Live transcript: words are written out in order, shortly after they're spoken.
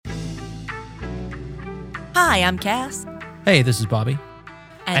Hi, I'm Cass. Hey, this is Bobby.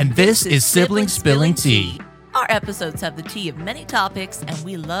 And this is Sibling Spilling Tea. Our episodes have the tea of many topics, and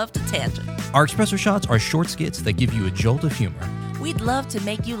we love to tangent. Our espresso shots are short skits that give you a jolt of humor. We'd love to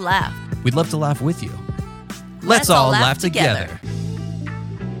make you laugh. We'd love to laugh with you. Let's all laugh together.